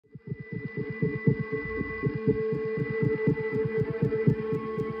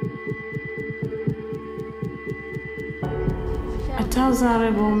1,000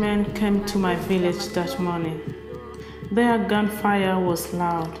 rebel men came to my village that morning. Their gunfire was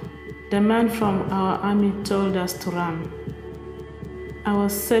loud. The men from our army told us to run. I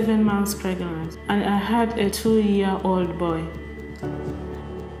was 7 months pregnant, and I had a 2-year-old boy.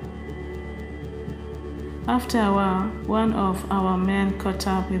 After a while, one of our men caught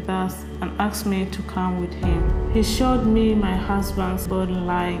up with us and asked me to come with him. He showed me my husband's body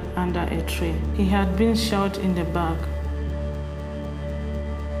lying under a tree. He had been shot in the back.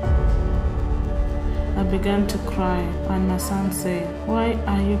 I began to cry, and my son said, "Why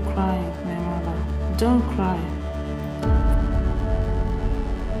are you crying, my mother? Don't cry."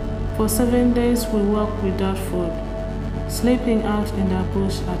 For 7 days we walked without food, sleeping out in the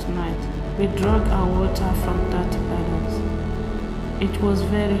bush at night. We drank our water from dirty puddles. It was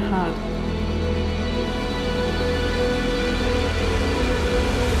very hard.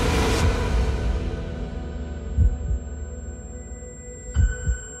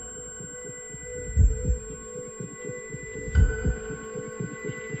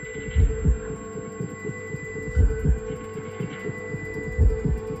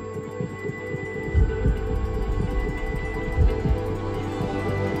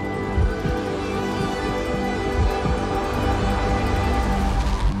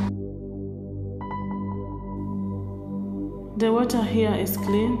 The water here is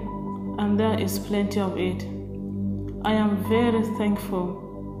clean, and there is plenty of it. I am very thankful.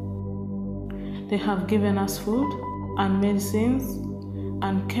 They have given us food and medicines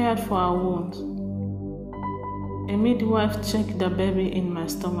and cared for our wounds. A midwife checked the baby in my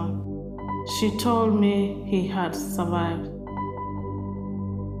stomach. She told me he had survived.